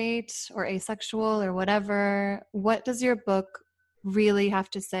straight or asexual or whatever, what does your book really have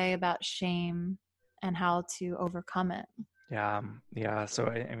to say about shame and how to overcome it? Yeah. So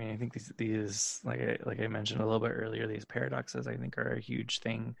I mean, I think these like I mentioned a little bit earlier, these paradoxes I think are a huge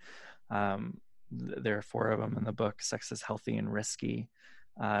thing. There are 4 of them in the book. Sex is healthy and risky.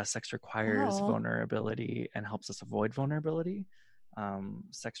 Sex requires vulnerability and helps us avoid vulnerability.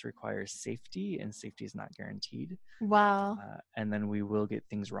 Sex requires safety, and safety is not guaranteed. Wow. And then we will get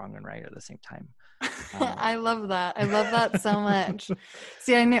things wrong and right at the same time. I love that. I love that so much.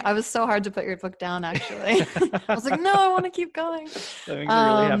 See, I knew I was so hard to put your book down, actually. I was like, no, I want to keep going. That makes me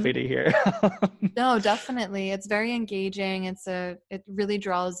really happy to hear. No, definitely. It's very engaging. It really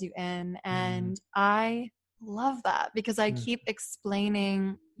draws you in. And I love that because I keep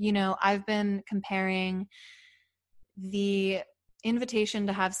explaining, I've been comparing the invitation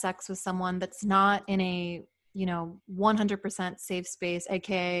to have sex with someone that's not in a 100% safe space,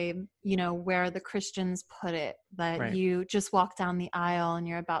 aka where the Christians put it, that Right. you just walk down the aisle and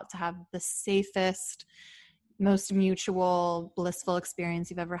you're about to have the safest, most mutual, blissful experience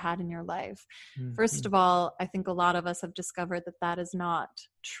you've ever had in your life. First of all, I think a lot of us have discovered that is not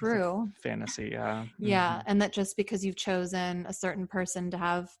true. It's like fantasy. Yeah. Yeah. And that just because you've chosen a certain person to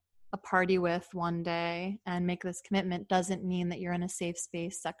have a party with one day and make this commitment doesn't mean that you're in a safe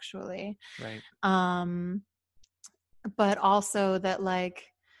space sexually. Right. But also that, like,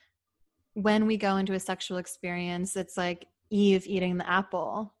 when we go into a sexual experience, it's like Eve eating the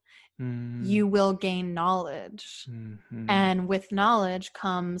apple. You will gain knowledge. And with knowledge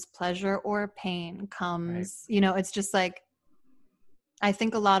comes pleasure or pain, comes, it's just like, I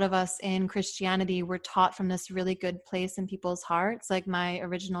think a lot of us in Christianity were taught from this really good place in people's hearts. Like my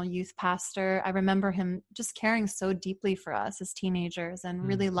original youth pastor, I remember him just caring so deeply for us as teenagers and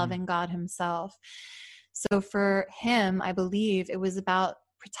really loving God himself. So for him, I believe it was about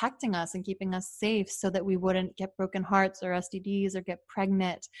protecting us and keeping us safe so that we wouldn't get broken hearts or STDs or get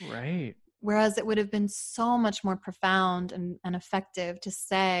pregnant. Right. Whereas it would have been so much more profound and effective to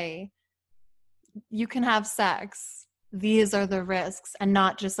say, you can have sex. These are the risks, and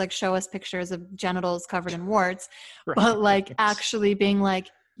not just like show us pictures of genitals covered in warts, right. But like actually being like,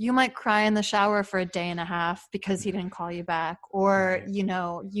 you might cry in the shower for a day and a half because he didn't call you back, or,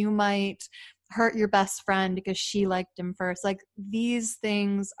 right. You might hurt your best friend because she liked him first. Like these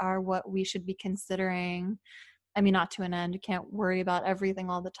things are what we should be considering. I mean, not to an end, you can't worry about everything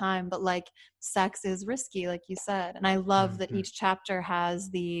all the time, but like sex is risky, like you said. And I love that each chapter has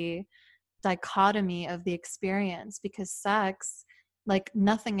the dichotomy of the experience, because sex, like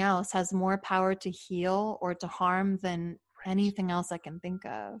nothing else, has more power to heal or to harm than anything else I can think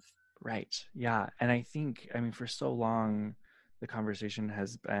of. Right. Yeah. And I think, I mean, for so long, the conversation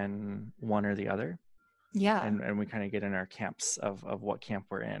has been one or the other. Yeah. And we kind of get in our camps of what camp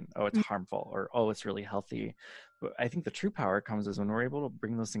we're in. Oh, it's harmful, or, oh, it's really healthy. But I think the true power comes is when we're able to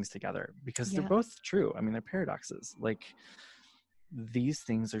bring those things together, because they're both true. I mean, they're paradoxes. Like these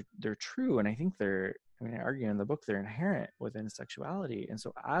things they're true. And I think I argue in the book, they're inherent within sexuality. And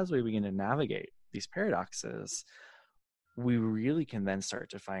so as we begin to navigate these paradoxes, we really can then start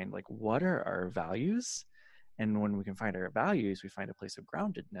to find, like, what are our values? And when we can find our values, we find a place of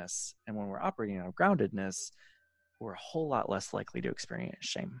groundedness. And when we're operating out of groundedness, we're a whole lot less likely to experience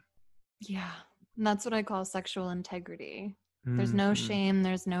shame. Yeah. And that's what I call sexual integrity. There's no shame.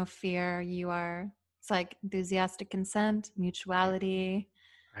 There's no fear. It's like enthusiastic consent, mutuality.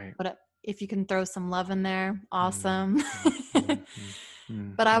 Right. But if you can throw some love in there, awesome.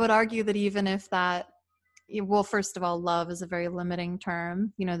 But I would argue that even if that, well, first of all, love is a very limiting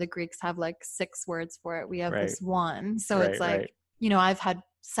term. The Greeks have like 6 words for it. We have this one. So it's like, I've had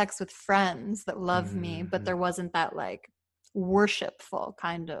sex with friends that love me, but there wasn't that like worshipful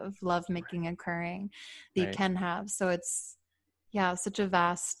kind of lovemaking occurring that you can have. So it's, such a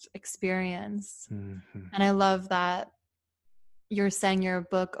vast experience. And I love that you're saying your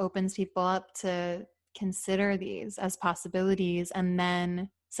book opens people up to consider these as possibilities and then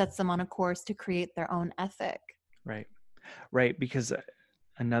sets them on a course to create their own ethic. Right. Because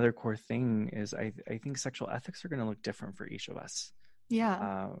another core thing is I think sexual ethics are going to look different for each of us.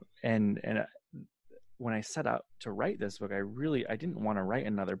 Yeah. And when I set out to write this book, I didn't want to write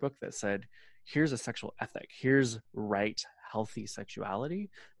another book that said, here's a sexual ethic, here's right, healthy sexuality,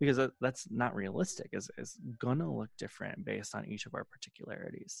 because that's not realistic. It's gonna look different based on each of our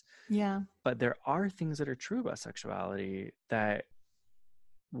particularities. Yeah. But there are things that are true about sexuality that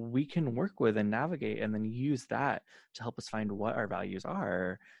we can work with and navigate, and then use that to help us find what our values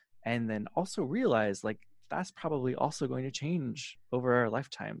are, and then also realize like that's probably also going to change over our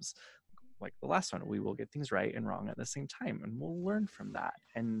lifetimes. Like the last one, we will get things right and wrong at the same time, and we'll learn from that.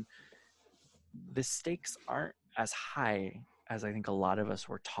 And the stakes aren't as high as I think a lot of us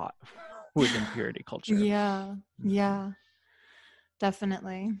were taught within purity culture. Yeah. Yeah.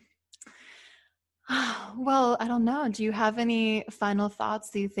 Definitely. Well, I don't know. Do you have any final thoughts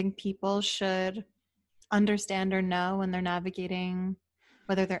that you think people should understand or know when they're navigating,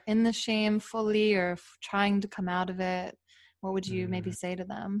 whether they're in the shame fully or trying to come out of it? What would you maybe say to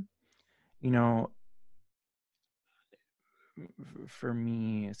them? You know, for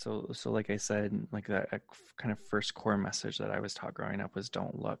me, so like I said, like that kind of first core message that I was taught growing up was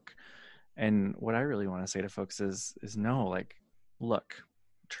don't look. And what I really want to say to folks is no, like, look,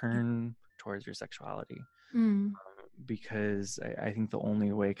 turn towards your sexuality. Because I think the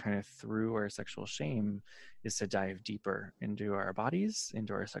only way kind of through our sexual shame is to dive deeper into our bodies,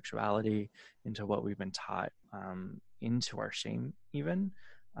 into our sexuality, into what we've been taught, into our shame even,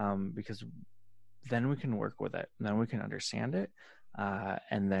 because then we can work with it, and then we can understand it,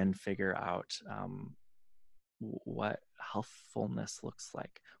 and then figure out what healthfulness looks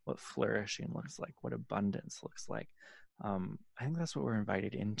like, what flourishing looks like, what abundance looks like. I think that's what we're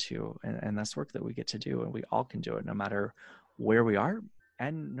invited into, and that's work that we get to do, and we all can do it no matter where we are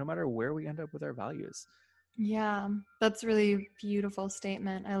and no matter where we end up with our values. Yeah, that's a really beautiful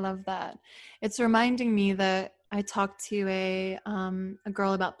statement. I love that. It's reminding me that I talked to a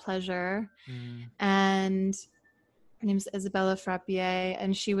girl about pleasure, and her name's Isabella Frappier,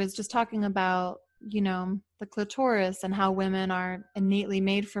 and she was just talking about, the clitoris and how women are innately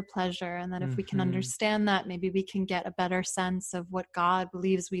made for pleasure, and that if we can understand that, maybe we can get a better sense of what God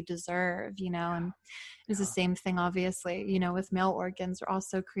believes we deserve, and it's the same thing, obviously, with male organs are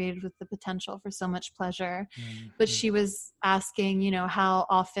also created with the potential for so much pleasure. But she was asking, how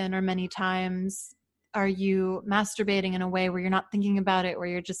often or many times are you masturbating in a way where you're not thinking about it, where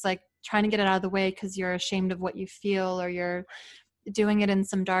you're just like trying to get it out of the way because you're ashamed of what you feel, or you're doing it in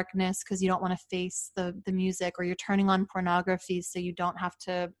some darkness because you don't want to face the music, or you're turning on pornography so you don't have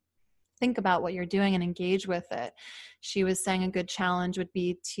to think about what you're doing and engage with it. She was saying a good challenge would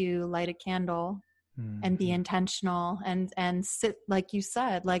be to light a candle and be intentional and sit, like you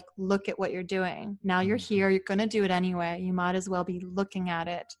said, like look at what you're doing. Now you're here, you're going to do it anyway. You might as well be looking at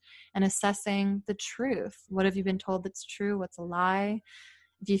it and assessing the truth. What have you been told that's true? What's a lie?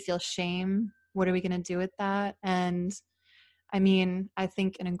 If you feel shame, what are we going to do with that? And I mean, I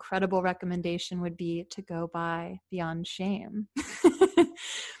think an incredible recommendation would be to go by Beyond Shame.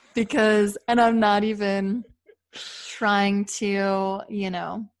 Because, and I'm not even trying to,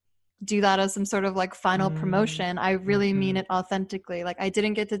 do that as some sort of like final promotion. I really mean it authentically. Like I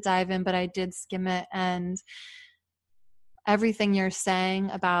didn't get to dive in, but I did skim it, and everything you're saying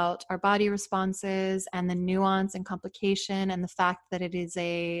about our body responses and the nuance and complication, and the fact that it is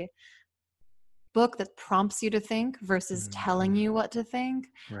a book that prompts you to think versus telling you what to think.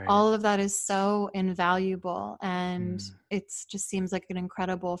 Right. All of that is so invaluable, and it just seems like an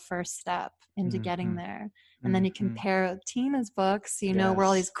incredible first step into getting there. And then you compare Tina's books, you know where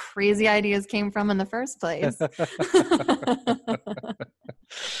all these crazy ideas came from in the first place.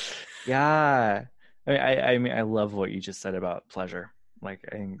 Yeah. I mean, I love what you just said about pleasure. Like,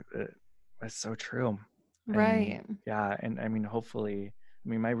 I think that's so true. Right. And, yeah. And I mean, hopefully,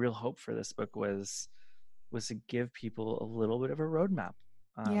 my real hope for this book was to give people a little bit of a roadmap.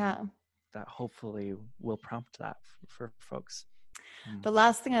 That hopefully will prompt that for folks. The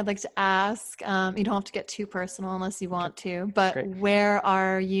last thing I'd like to ask, you don't have to get too personal unless you want to, but where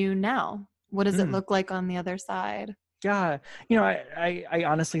are you now? What does it look like on the other side? Yeah. I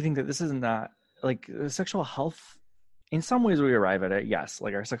honestly think that this is not like sexual health. In some ways we arrive at it. Yes.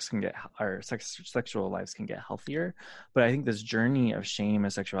 Like our sexual lives can get healthier, but I think this journey of shame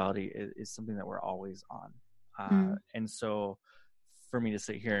and sexuality is something that we're always on. And so for me to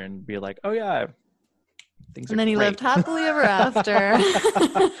sit here and be like, oh yeah, things and then he lived happily ever after.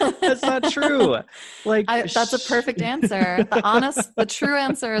 That's not true. Like that's a perfect answer. The true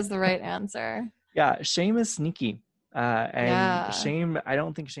answer is the right answer. Yeah. Shame is sneaky. Shame, I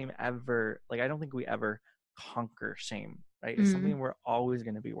don't think we ever conquer shame. right? It's something we're always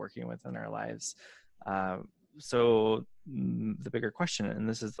going to be working with in our lives. So the bigger question, and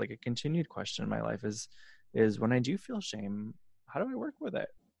this is like a continued question in my life, is when I do feel shame, how do I work with it?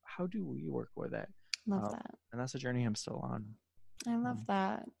 How do we work with it? Love that. And that's a journey I'm still on. I love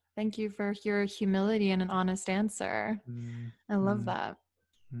that. Thank you for your humility and an honest answer. I love that.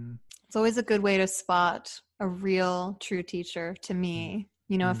 It's always a good way to spot a real, true teacher to me.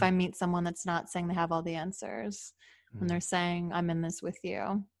 You know, if I meet someone that's not saying they have all the answers, when they're saying, I'm in this with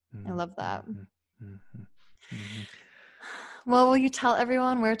you. I love that. Well, will you tell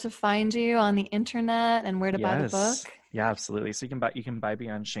everyone where to find you on the internet and where to buy the book? Yeah, absolutely. So you can buy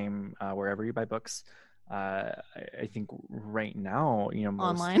Beyond Shame wherever you buy books. I think right now, you know,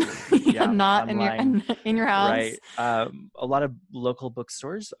 online, not online, in your house. Right. A lot of local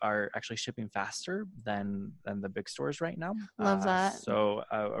bookstores are actually shipping faster than the big stores right now. Love that. So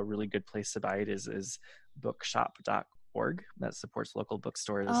a really good place to buy it is bookshop.org that supports local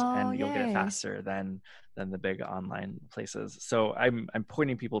bookstores, and you'll get it faster than the big online places. So I'm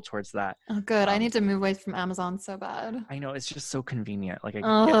pointing people towards that. Oh, good. I need to move away from Amazon so bad. I know, it's just so convenient. Like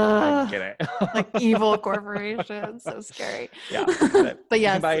I get it. Like evil corporations, so scary. Yeah, but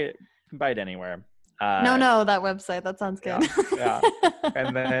yes, you can buy it anywhere. No, that website. That sounds good. Yeah.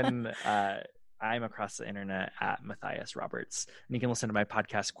 And then I'm across the internet at Matthias Roberts, and you can listen to my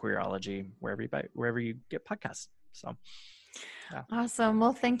podcast Queerology wherever you get podcasts. So. Yeah. Awesome.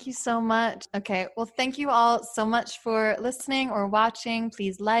 Well, thank you so much. Okay. Well, thank you all so much for listening or watching.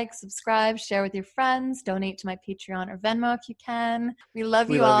 Please like, subscribe, share with your friends, donate to my Patreon or Venmo if you can. We love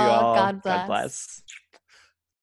you all. God bless.